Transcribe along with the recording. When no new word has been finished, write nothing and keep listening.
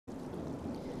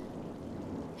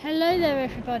Hello there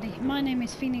everybody, my name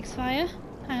is Phoenix Fire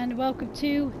and welcome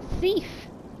to Thief.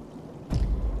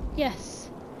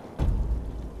 Yes,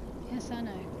 I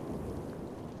know.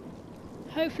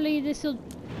 Hopefully this'll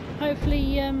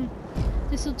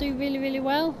do really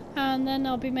well, and then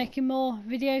I'll be making more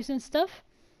videos and stuff.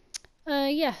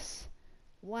 Yes.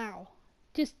 Wow.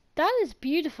 Just that is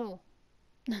beautiful.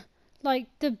 Like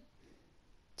the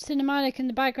cinematic in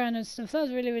the background and stuff, that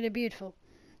was really beautiful.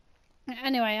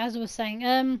 Anyway, as I was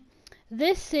saying,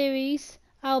 this series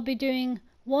I'll be doing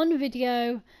one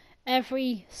video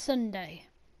every Sunday,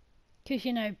 because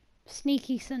you know,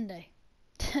 sneaky Sunday.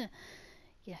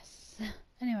 Yes.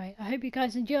 Anyway, I hope you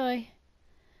guys enjoy,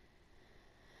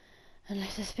 and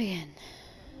let us begin.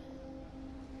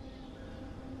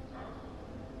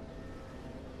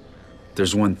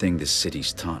 There's one thing this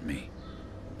city's taught me.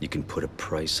 You can put a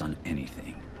price on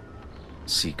anything.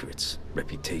 Secrets,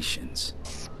 reputations,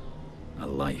 a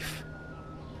life.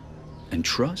 And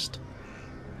trust?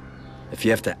 If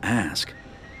you have to ask,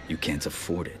 you can't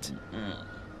afford it.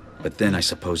 But then I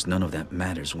suppose none of that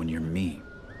matters when you're me.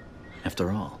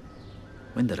 After all,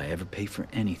 when did I ever pay for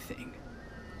anything?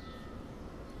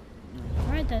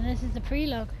 Right then, this is the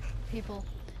prelogue, people.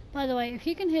 By the way, if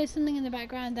you can hear something in the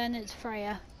background, then it's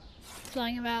Freya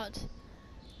flying about.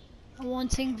 I'm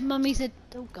wanting Mummy's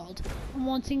oh god. I'm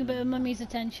wanting a bit of Mummy's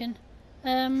attention.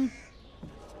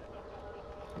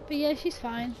 But yeah, she's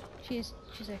fine. She's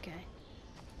okay.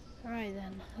 Alright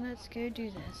then, let's go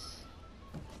do this.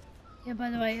 Yeah, by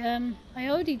the way, I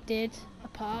already did a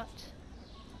part,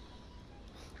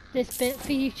 this bit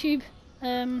for YouTube.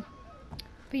 But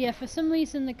yeah, for some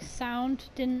reason the sound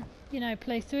didn't,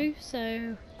 play through,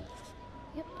 so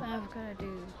yep,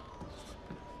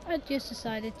 I just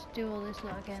decided to do all this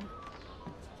lot again.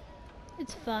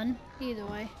 It's fun, either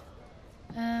way.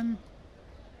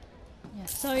 Yeah,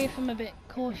 sorry if I'm a bit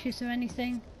cautious or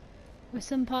anything with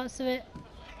some parts of it.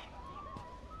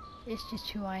 It's just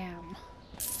who I am.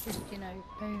 Just,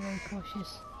 very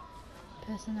cautious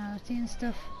personality and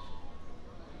stuff.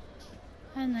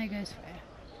 And there goes Freya.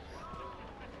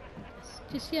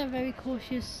 Just, yeah, very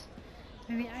cautious,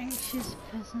 very anxious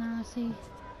personality,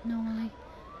 normally.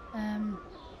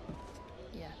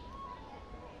 Yeah.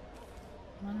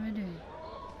 What am I doing?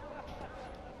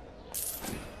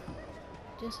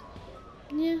 Just,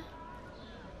 yeah.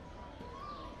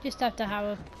 Just have to have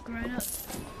a grown up.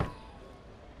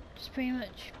 Just pretty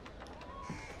much.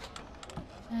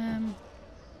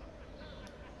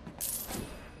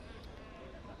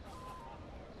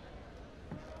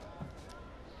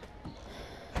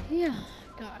 Yeah,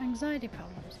 got anxiety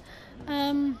problems.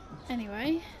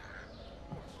 Anyway,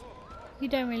 you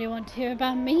don't really want to hear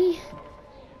about me,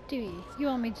 do you? You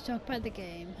want me to talk about the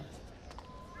game.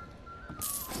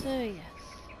 So yes.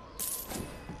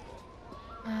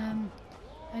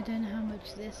 I don't know how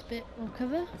much this bit will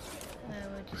cover.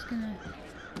 We're just gonna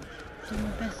do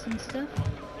my best and stuff.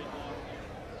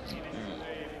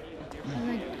 As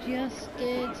I just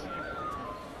did,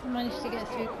 I managed to get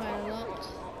through quite a lot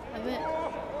of it.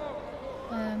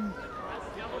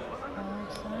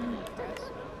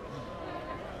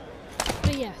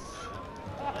 But yes.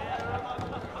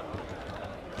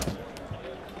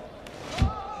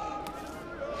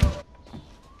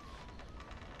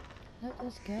 Let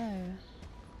us go.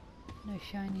 No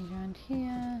shinies around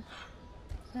here,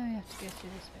 so we have to go through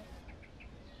this bit.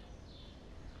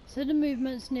 Sudden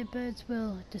movements near birds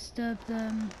will disturb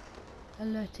them,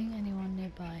 alerting anyone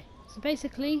nearby. So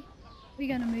basically, we're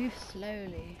gonna move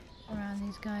slowly around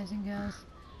these guys and girls.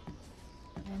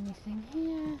 Anything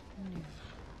here? No.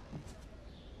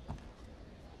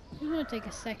 We want to take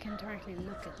a second to actually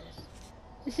look at this.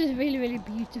 This is really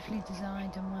beautifully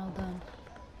designed and well done.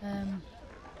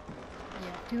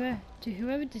 Yeah, to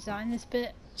whoever designed this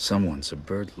bit. Someone's a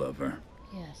bird lover.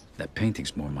 Yes. That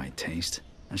painting's more my taste.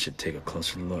 I should take a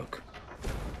closer look.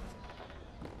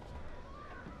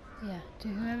 Yeah, to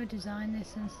whoever designed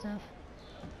this and stuff.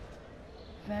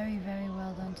 Very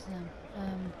well done to them.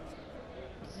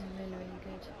 This is really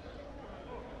good.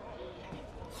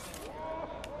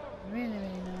 Really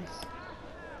nice.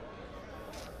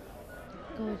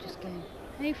 Gorgeous game.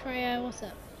 Hey Freya, what's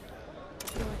up?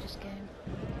 Gorgeous game.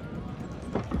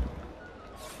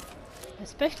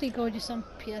 Especially gorgeous on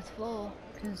PS4,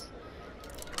 because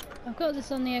I've got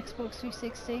this on the Xbox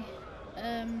 360.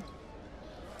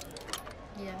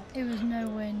 Yeah, it was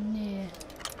nowhere near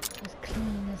as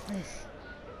clean as this.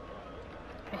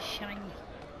 As shiny,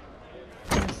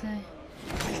 I would say.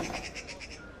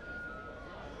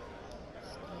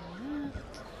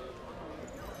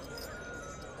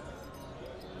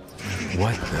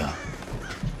 What the?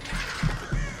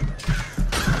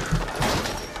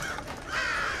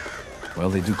 Well,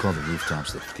 they do call the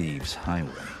rooftops the Thieves' Highway.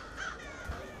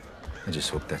 I just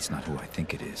hope that's not who I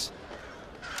think it is.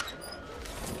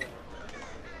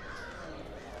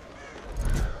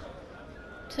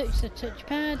 Touch the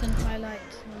touchpad and highlight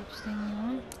which thing you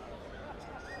want.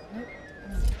 Nope.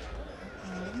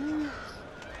 No.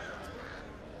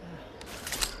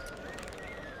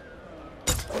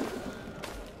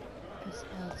 Press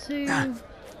L2.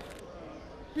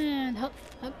 And hop,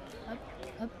 up, up,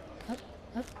 up, up,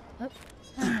 up, up.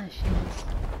 And there she is.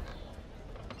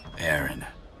 Aaron.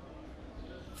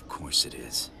 Of course it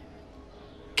is.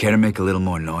 Care to make a little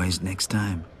more noise next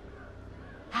time?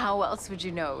 How else would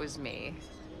you know it was me?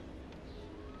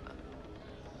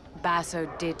 Basso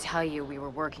did tell you we were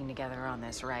working together on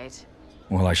this, right?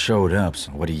 Well, I showed up,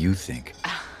 so what do you think?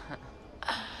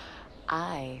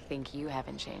 I think you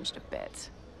haven't changed a bit.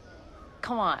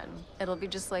 Come on, it'll be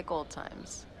just like old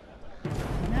times.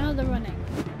 Now they're running.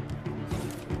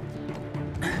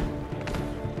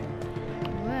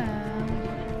 Well,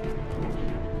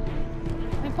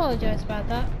 I apologize about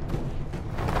that.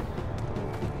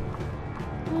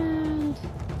 And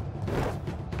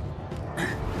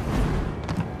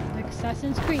like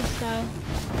Assassin's Creed style.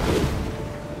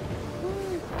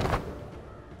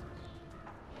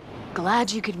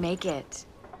 Glad you could make it.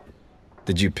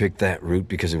 Did you pick that route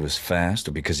because it was fast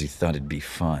or because you thought it'd be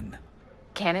fun?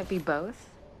 Can it be both?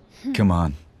 Come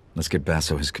on, let's get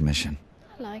Basso his commission.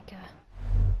 I like her.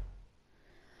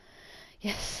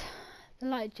 Yes, the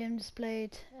light gem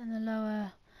displayed in the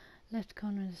lower left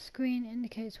corner of the screen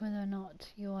indicates whether or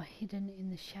not you are hidden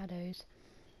in the shadows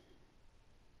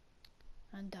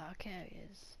and dark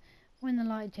areas. When the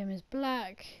light gem is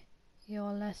black, you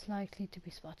are less likely to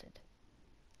be spotted.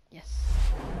 Yes.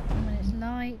 And when it's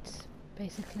light,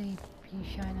 basically you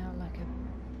shine out like a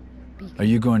beacon. Are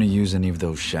you going to use any of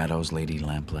those shadows, Lady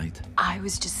Lamplight? I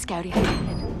was just scouting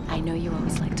ahead. I know you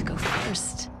always like to go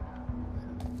first.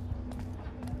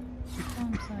 Oh,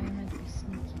 I'm sorry, I meant to be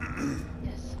sneaky.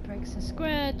 Yes, breaks the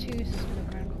square, choose to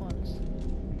look around corners.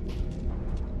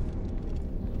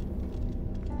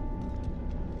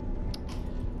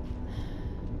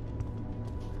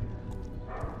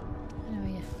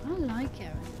 Anyway, yeah, I like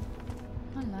Erin.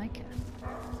 I like her.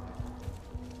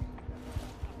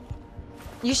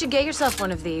 You should get yourself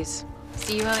one of these.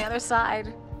 See you on the other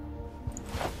side.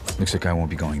 Looks like I won't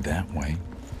be going that way.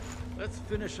 Let's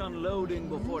finish unloading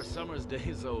before summer's day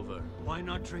is over. Why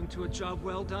not drink to a job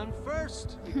well done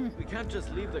first? We can't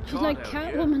just leave the She's cart like out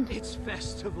here. Catwoman. It's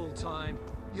festival time.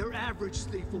 Your average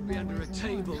thief will be under a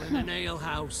table in an ale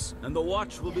house. And the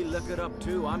watch will be liquored up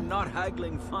too. I'm not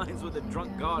haggling fines with a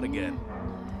drunk god again.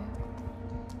 No.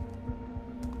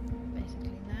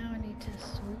 Basically now I need to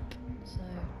swoop, so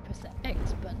press the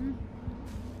X button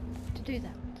to do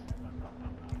that.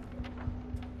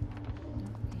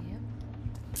 Yep.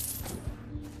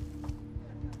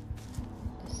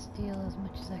 Just steal as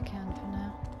much as I can for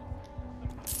now.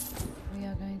 We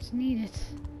are going to need it.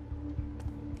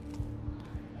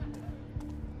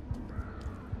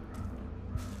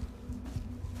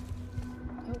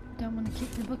 Oh, don't want to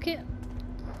keep the bucket.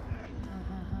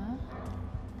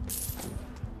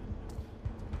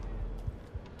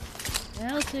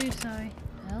 L2, sorry.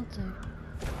 L2.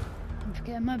 I'm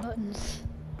forgetting my buttons.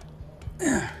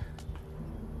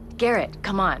 Garrett,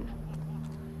 come on.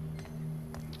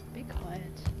 Be quiet,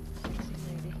 sexy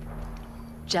lady.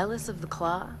 Jealous of the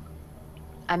claw?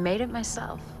 I made it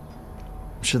myself.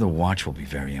 I'm sure the watch will be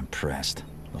very impressed.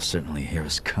 They'll certainly hear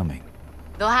us coming.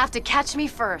 They'll have to catch me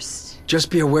first. Just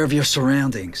be aware of your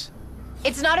surroundings.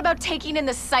 It's not about taking in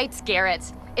the sights,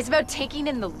 Garrett. It's about taking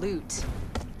in the loot.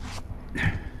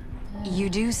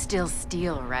 You do still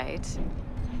steal, right?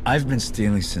 I've been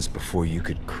stealing since before you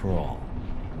could crawl.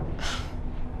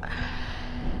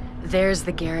 There's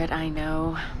the Garrett I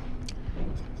know.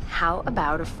 How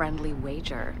about a friendly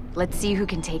wager? Let's see who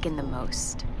can take in the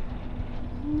most.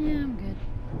 Yeah, I'm good.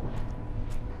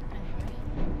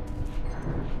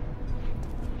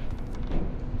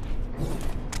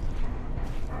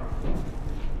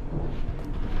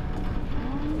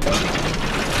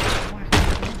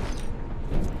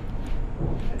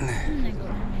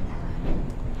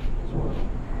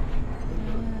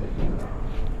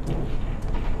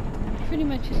 Pretty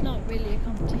much it's not really a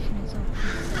competition, it's all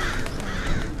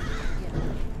yeah.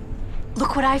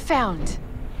 Look what I found.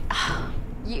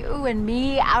 You and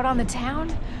me out on the town?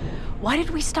 Why did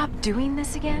we stop doing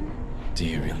this again? Do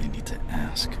you really need to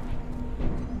ask?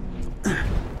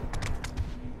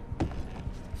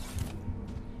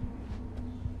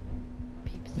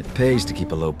 It pays to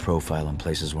keep a low profile in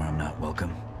places where I'm not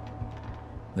welcome.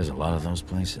 There's a lot of those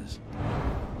places.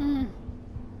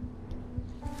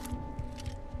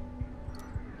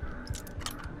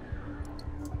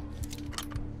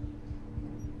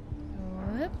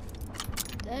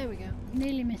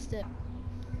 missed it.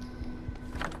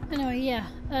 Anyway, yeah.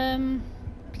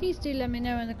 Please do let me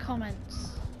know in the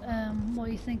comments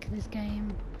what you think of this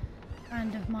game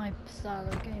and of my style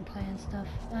of gameplay and stuff.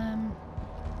 Yeah,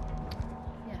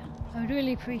 I would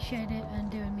really appreciate it,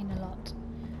 and it would mean a lot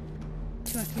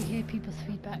to actually hear people's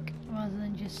feedback rather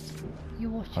than just you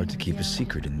watching. Hard to keep a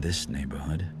secret in this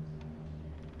neighborhood.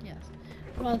 Yes,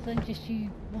 rather than just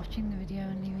you watching the video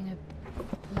and leaving a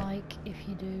like if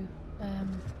you do.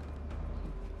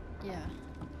 Yeah.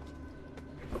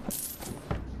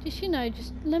 Just, you know,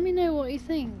 just let me know what you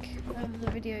think of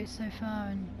the video so far,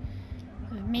 and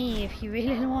of me if you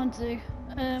really want to.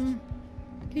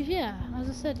 Because yeah, as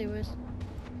I said, it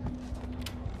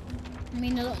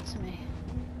mean a lot to me.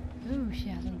 Ooh, she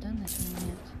hasn't done this one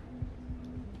yet.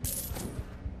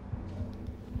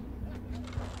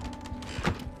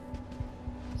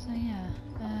 So yeah,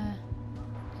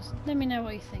 just let me know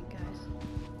what you think, guys.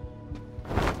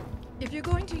 If you're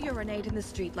going to urinate in the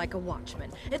street like a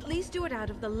watchman, at least do it out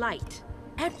of the light.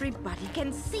 Everybody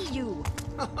can see you.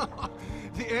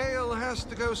 The ale has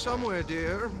to go somewhere,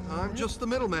 dear. I'm just the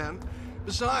middleman.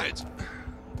 Besides,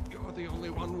 you're the only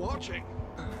one watching.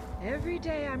 Every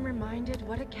day I'm reminded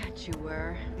what a catch you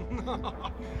were. Come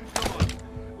on,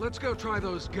 let's go try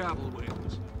those gavel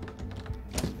wings.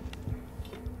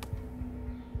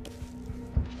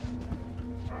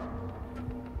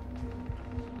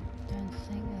 Don't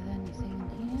think there's anything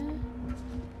here.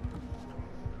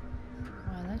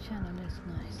 Wow, that channel is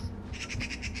nice.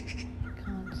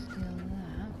 Can't steal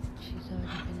that. She's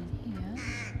already been in here.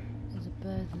 There's a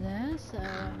bird there, so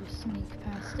I'll just sneak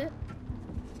past it.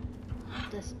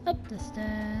 Up the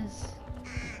stairs.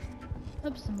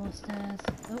 Up some more stairs.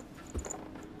 Oh.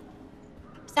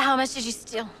 So how much did you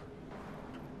steal?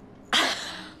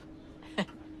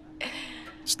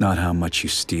 It's not how much you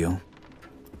steal.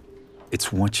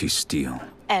 It's what you steal.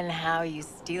 And how you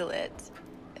steal it.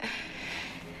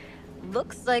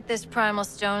 Looks like this primal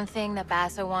stone thing that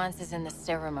Basso wants is in the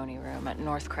ceremony room at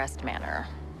Northcrest Manor.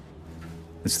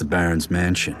 It's the Baron's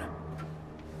mansion.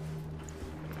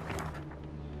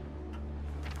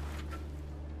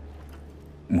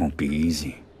 Won't be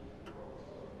easy.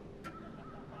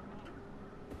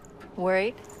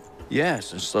 Worried?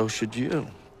 Yes, and so should you.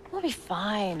 We'll be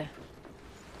fine.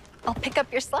 I'll pick up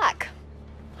your slack.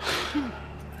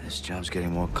 This job's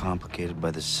getting more complicated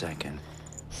by the second.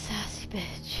 Sassy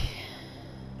bitch.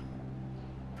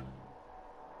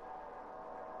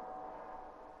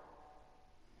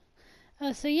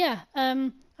 So yeah,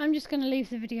 I'm just going to leave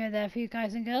the video there for you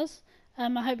guys and girls. I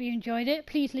hope you enjoyed it.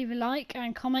 Please leave a like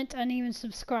and comment and even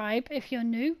subscribe if you're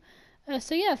new.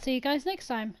 So yeah, see you guys next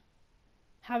time.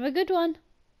 Have a good one.